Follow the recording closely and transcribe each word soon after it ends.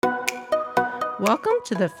Welcome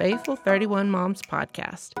to the Faithful 31 Moms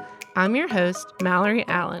podcast. I'm your host, Mallory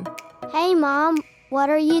Allen. Hey, Mom, what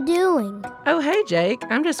are you doing? Oh, hey, Jake.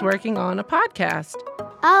 I'm just working on a podcast.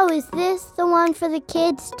 Oh, is this the one for the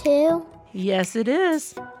kids, too? Yes, it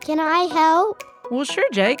is. Can I help? Well, sure,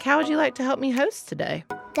 Jake. How would you like to help me host today?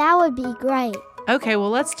 That would be great. Okay, well,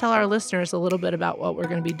 let's tell our listeners a little bit about what we're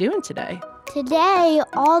going to be doing today. Today,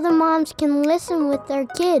 all the moms can listen with their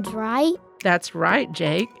kids, right? That's right,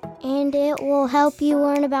 Jake. And it will help you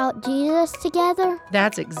learn about Jesus together?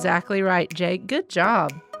 That's exactly right, Jake. Good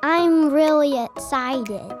job. I'm really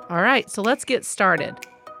excited. All right, so let's get started.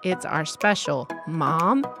 It's our special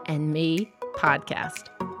Mom and Me podcast.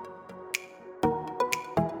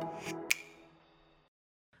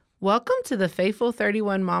 Welcome to the Faithful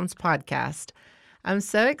 31 Moms podcast. I'm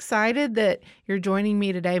so excited that you're joining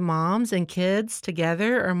me today, moms and kids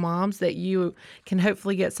together, or moms that you can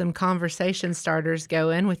hopefully get some conversation starters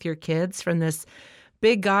going with your kids from this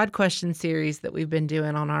Big God Question series that we've been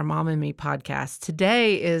doing on our Mom and Me podcast.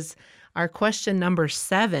 Today is our question number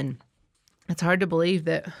 7. It's hard to believe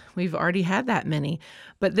that we've already had that many,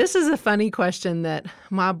 but this is a funny question that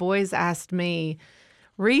my boys asked me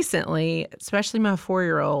recently, especially my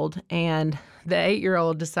 4-year-old, and the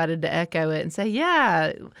 8-year-old decided to echo it and say,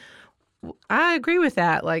 yeah, I agree with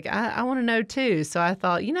that. Like, I want to know too. So I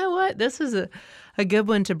thought, you know what? This is a good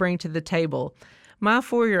one to bring to the table. My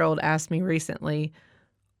 4-year-old asked me recently,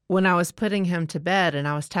 when I was putting him to bed and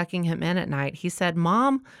I was tucking him in at night, he said,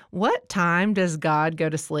 Mom, what time does God go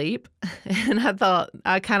to sleep? And I thought,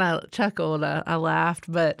 I kind of chuckled. I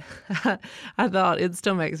laughed, but I thought it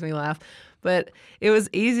still makes me laugh. But it was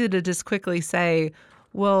easy to just quickly say,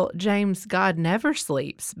 well, James, God never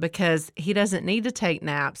sleeps because he doesn't need to take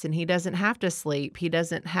naps and he doesn't have to sleep. He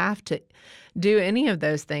doesn't have to do any of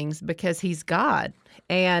those things because he's God.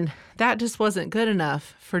 And that just wasn't good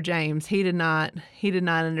enough for James. He did not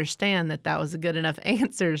understand that was a good enough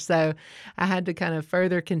answer. So I had to kind of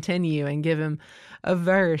further continue and give him a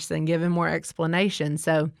verse and give him more explanation.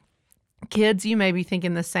 So kids, you may be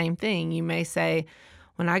thinking the same thing. You may say,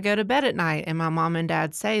 when I go to bed at night and my mom and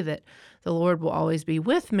dad say that the Lord will always be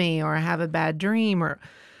with me, or I have a bad dream, or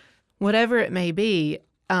whatever it may be,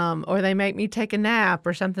 or they make me take a nap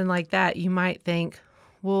or something like that, you might think,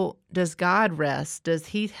 well, does God rest? Does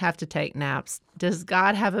he have to take naps? Does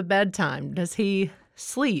God have a bedtime? Does he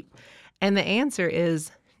sleep? And the answer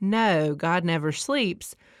is no, God never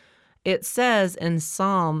sleeps. It says in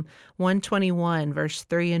Psalm 121, verse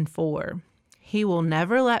 3 and 4, He will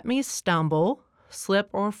never let me stumble, slip,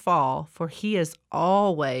 or fall, for he is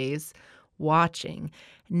always watching,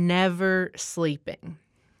 never sleeping.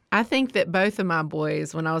 I think that both of my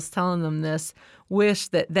boys, when I was telling them this, wish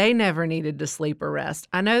that they never needed to sleep or rest.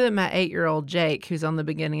 I know that my 8-year-old Jake, who's on the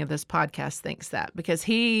beginning of this podcast, thinks that because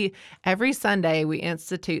every Sunday we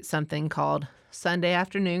institute something called Sunday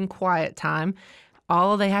afternoon quiet time.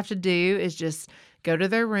 All they have to do is just go to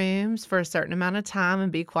their rooms for a certain amount of time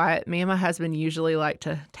and be quiet. Me and my husband usually like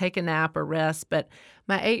to take a nap or rest, but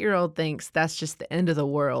my 8-year-old thinks that's just the end of the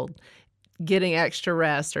world, getting extra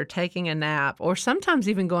rest or taking a nap, or sometimes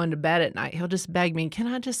even going to bed at night. He'll just beg me, can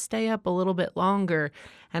I just stay up a little bit longer?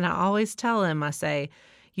 And I always tell him, I say,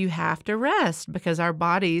 you have to rest because our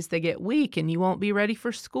bodies, they get weak and you won't be ready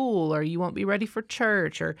for school or you won't be ready for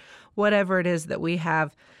church or whatever it is that we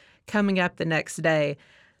have coming up the next day.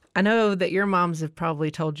 I know that your moms have probably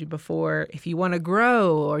told you before, if you want to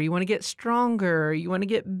grow or you want to get stronger or you want to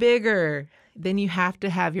get bigger, then you have to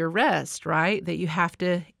have your rest, right? That you have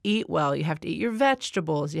to eat well. You have to eat your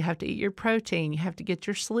vegetables. You have to eat your protein. You have to get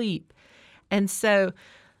your sleep. And so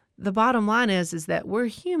the bottom line is that we're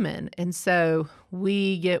human. And so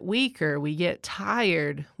we get weaker. We get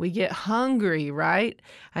tired. We get hungry, right?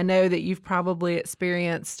 I know that you've probably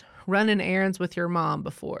experienced running errands with your mom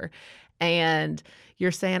before. And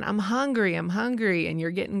you're saying, I'm hungry, and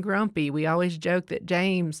you're getting grumpy. We always joke that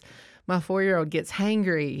James, my 4-year-old, gets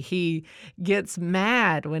hangry. He gets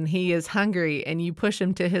mad when he is hungry, and you push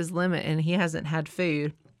him to his limit, and he hasn't had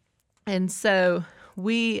food. And so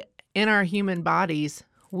we, in our human bodies,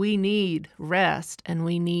 we need rest, and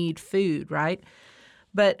we need food, right?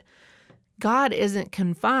 But God isn't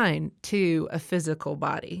confined to a physical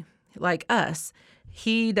body like us.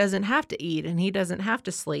 He doesn't have to eat, and he doesn't have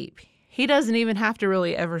to sleep. He doesn't even have to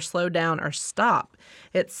really ever slow down or stop.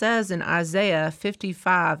 It says in Isaiah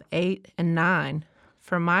 55, 8 and 9,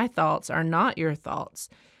 For my thoughts are not your thoughts,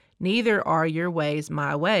 neither are your ways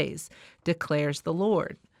my ways, declares the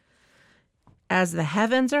Lord. As the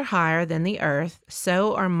heavens are higher than the earth,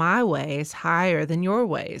 so are my ways higher than your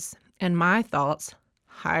ways, and my thoughts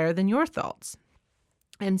higher than your thoughts.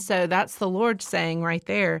 And so that's the Lord saying right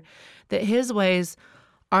there that his ways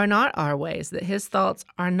are not our ways, that his thoughts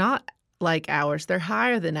are not like ours. They're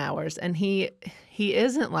higher than ours. And he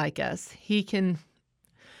isn't like us. He can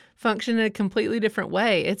function in a completely different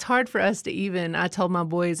way. It's hard for us to even, I told my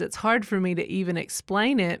boys, it's hard for me to even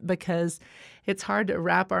explain it because it's hard to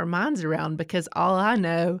wrap our minds around, because all I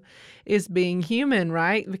know is being human,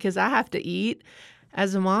 right? Because I have to eat.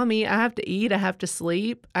 As a mommy, I have to eat, I have to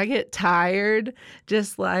sleep, I get tired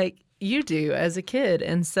just like you do as a kid.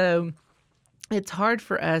 And so it's hard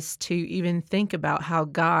for us to even think about how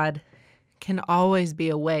God can always be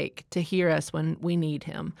awake to hear us when we need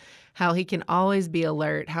him, how he can always be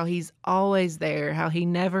alert, how he's always there, how he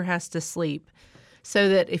never has to sleep. So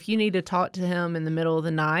that if you need to talk to him in the middle of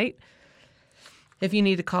the night, if you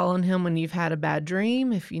need to call on him when you've had a bad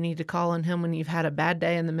dream, if you need to call on him when you've had a bad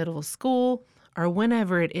day in the middle of school, or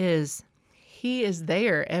whenever it is, he is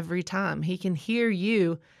there every time. He can hear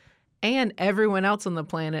you and everyone else on the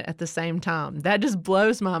planet at the same time. That just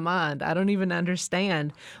blows my mind. I don't even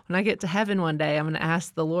understand. When I get to heaven one day, I'm going to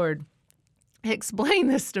ask the Lord, explain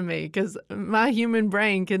this to me, because my human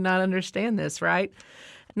brain could not understand this, right?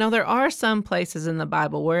 Now, there are some places in the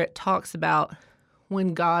Bible where it talks about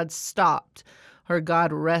when God stopped or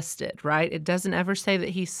God rested, right? It doesn't ever say that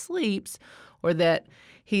he sleeps or that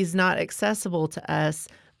he's not accessible to us,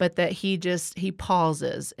 but that he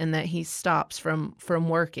pauses and that he stops from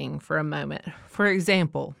working for a moment. For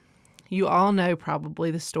example, you all know probably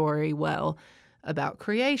the story well about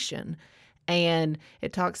creation. And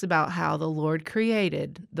it talks about how the Lord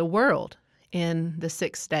created the world in the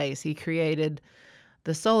 6 days. He created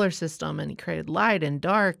the solar system, and he created light and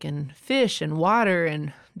dark and fish and water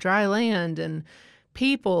and dry land and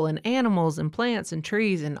people and animals and plants and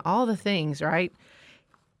trees and all the things, right?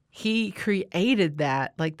 He created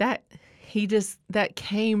that, like that. That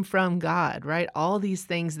came from God, right? All these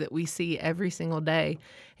things that we see every single day,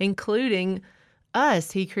 including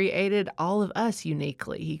us. He created all of us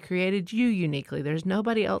uniquely. He created you uniquely. There's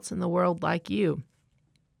nobody else in the world like you.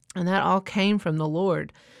 And that all came from the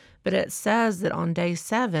Lord. But it says that on day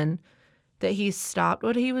 7, that he stopped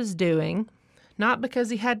what he was doing, not because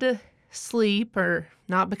he had to sleep or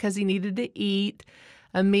not because he needed to eat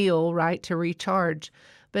a meal, right, to recharge.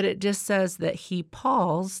 But it just says that he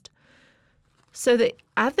paused so that,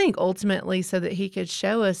 I think ultimately, so that he could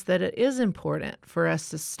show us that it is important for us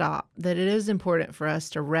to stop, that it is important for us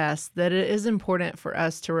to rest, that it is important for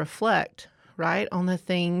us to reflect, right, on the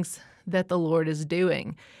things that the Lord is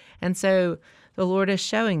doing. And so the Lord is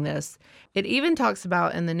showing this. It even talks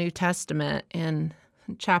about in the New Testament, in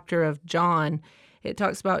chapter of John, it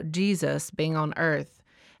talks about Jesus being on earth.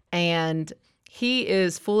 And he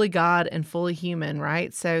is fully God and fully human,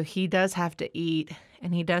 right? So he does have to eat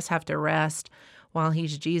and he does have to rest while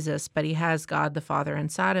he's Jesus, but he has God the Father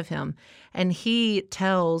inside of him. And he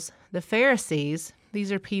tells the Pharisees,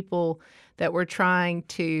 these are people that were trying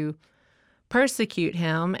to persecute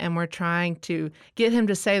him and were trying to get him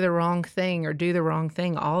to say the wrong thing or do the wrong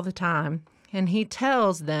thing all the time. And he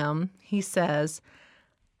tells them, he says,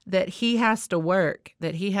 that he has to work,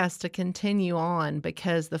 that he has to continue on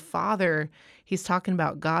because the Father, he's talking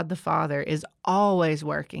about God the Father, is always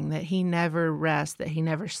working, that he never rests, that he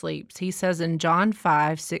never sleeps. He says in John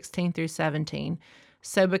 5:16-17,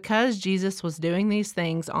 so because Jesus was doing these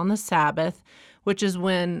things on the Sabbath, which is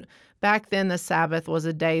when back then the Sabbath was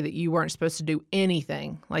a day that you weren't supposed to do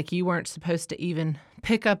anything, like you weren't supposed to even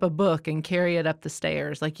pick up a book and carry it up the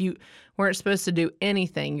stairs. Like you weren't supposed to do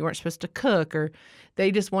anything. You weren't supposed to cook, or they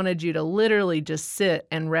just wanted you to literally just sit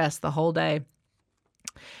and rest the whole day.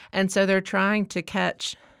 And so they're trying to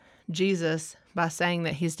catch Jesus by saying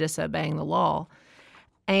that he's disobeying the law.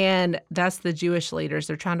 And that's the Jewish leaders.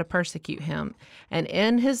 They're trying to persecute him. And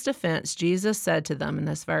in his defense, Jesus said to them in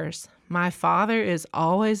this verse, my Father is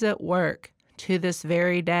always at work to this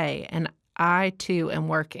very day, and I too am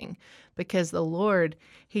working. Because the Lord,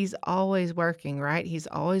 he's always working, right? He's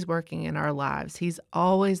always working in our lives. He's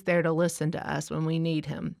always there to listen to us when we need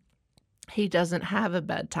him. He doesn't have a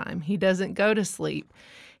bedtime. He doesn't go to sleep.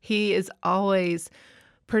 He is always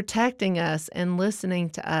protecting us and listening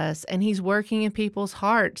to us. And he's working in people's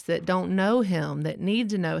hearts that don't know him, that need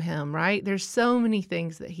to know him, right? There's so many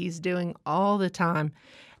things that he's doing all the time.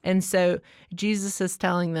 And so Jesus is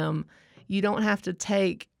telling them, you don't have to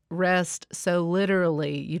take rest so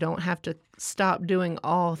literally. You don't have to stop doing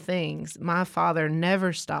all things. My Father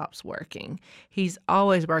never stops working. He's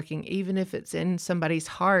always working, even if it's in somebody's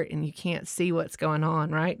heart and you can't see what's going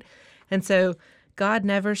on, right? And so God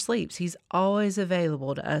never sleeps. He's always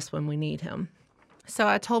available to us when we need him. So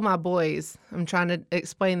I told my boys, I'm trying to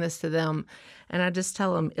explain this to them, and I just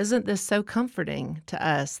tell them, isn't this so comforting to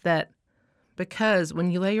us that because when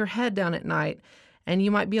you lay your head down at night and you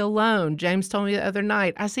might be alone, James told me the other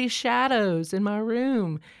night, I see shadows in my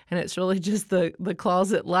room, and it's really just the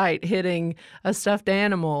closet light hitting a stuffed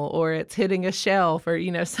animal, or it's hitting a shelf, or,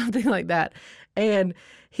 something like that. And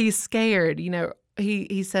he's scared,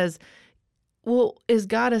 he says, well, is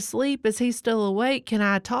God asleep? Is he still awake? Can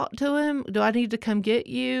I talk to him? Do I need to come get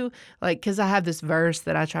you? Because I have this verse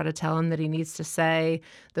that I try to tell him that he needs to say,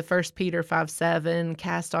 the 1 Peter 5:7,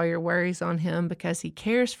 cast all your worries on him because he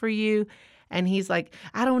cares for you. And he's like,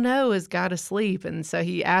 I don't know, is God asleep? And so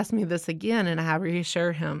he asked me this again, and I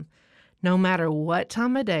reassure him, no matter what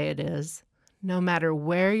time of day it is, no matter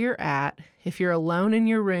where you're at, if you're alone in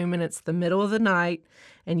your room and it's the middle of the night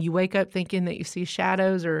and you wake up thinking that you see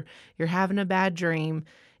shadows or you're having a bad dream,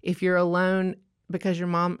 if you're alone because your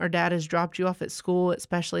mom or dad has dropped you off at school,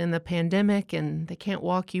 especially in the pandemic, and they can't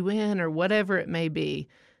walk you in or whatever it may be,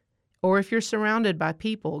 or if you're surrounded by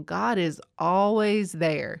people, God is always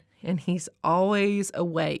there, and he's always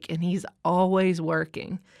awake, and he's always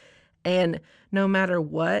working. And no matter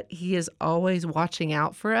what, he is always watching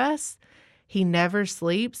out for us. He never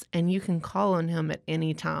sleeps, and you can call on him at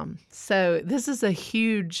any time. So this is a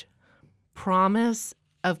huge promise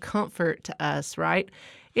of comfort to us, right?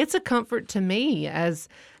 It's a comfort to me as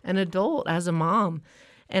an adult, as a mom.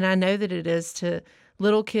 And I know that it is to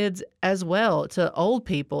little kids as well, to old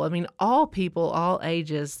people. I mean, all people, all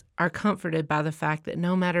ages are comforted by the fact that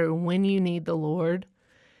no matter when you need the Lord,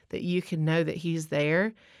 that you can know that he's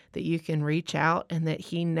there, that you can reach out, and that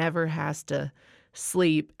he never has to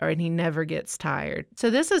sleep and he never gets tired. So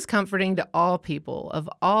this is comforting to all people of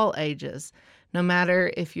all ages, no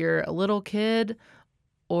matter if you're a little kid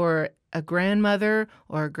or a grandmother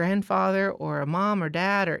or a grandfather or a mom or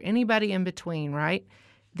dad or anybody in between, right?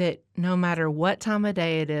 That no matter what time of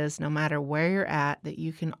day it is, no matter where you're at, that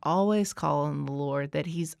you can always call on the Lord, that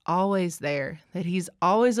he's always there, that he's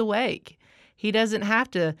always awake. He doesn't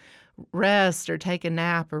have to rest or take a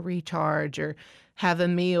nap or recharge or have a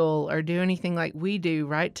meal or do anything like we do,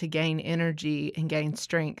 right, to gain energy and gain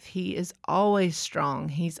strength. He is always strong.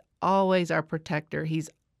 He's always our protector. He's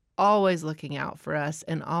always looking out for us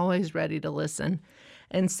and always ready to listen.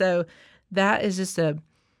 And so that is just a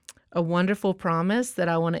wonderful promise that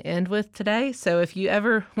I want to end with today. So if you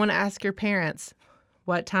ever want to ask your parents,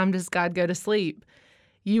 what time does God go to sleep?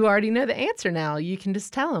 You already know the answer now. You can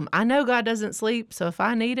just tell them, I know God doesn't sleep, so if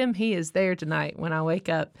I need him, he is there tonight when I wake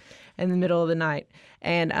up in the middle of the night.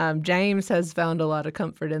 And James has found a lot of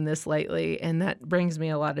comfort in this lately, and that brings me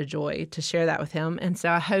a lot of joy to share that with him. And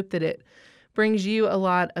so I hope that it brings you a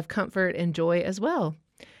lot of comfort and joy as well.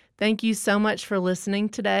 Thank you so much for listening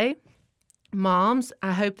today. Moms,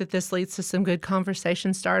 I hope that this leads to some good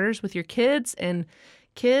conversation starters with your kids. And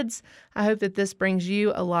kids, I hope that this brings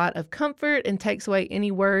you a lot of comfort and takes away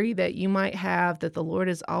any worry that you might have, that the Lord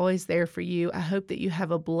is always there for you. I hope that you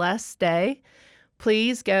have a blessed day.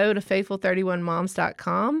 Please go to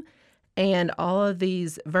faithful31moms.com, and all of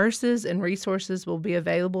these verses and resources will be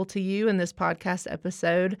available to you in this podcast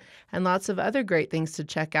episode, and lots of other great things to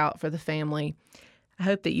check out for the family. I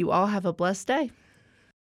hope that you all have a blessed day.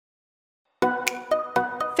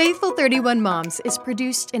 Faithful 31 Moms is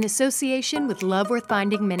produced in association with Love Worth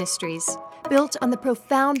Finding Ministries, built on the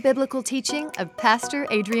profound biblical teaching of Pastor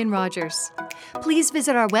Adrian Rogers. Please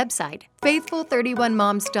visit our website,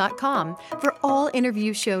 faithful31moms.com, for all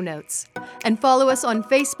interview show notes. And follow us on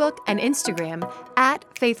Facebook and Instagram at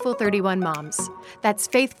Faithful31Moms. That's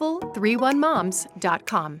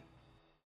faithful31moms.com.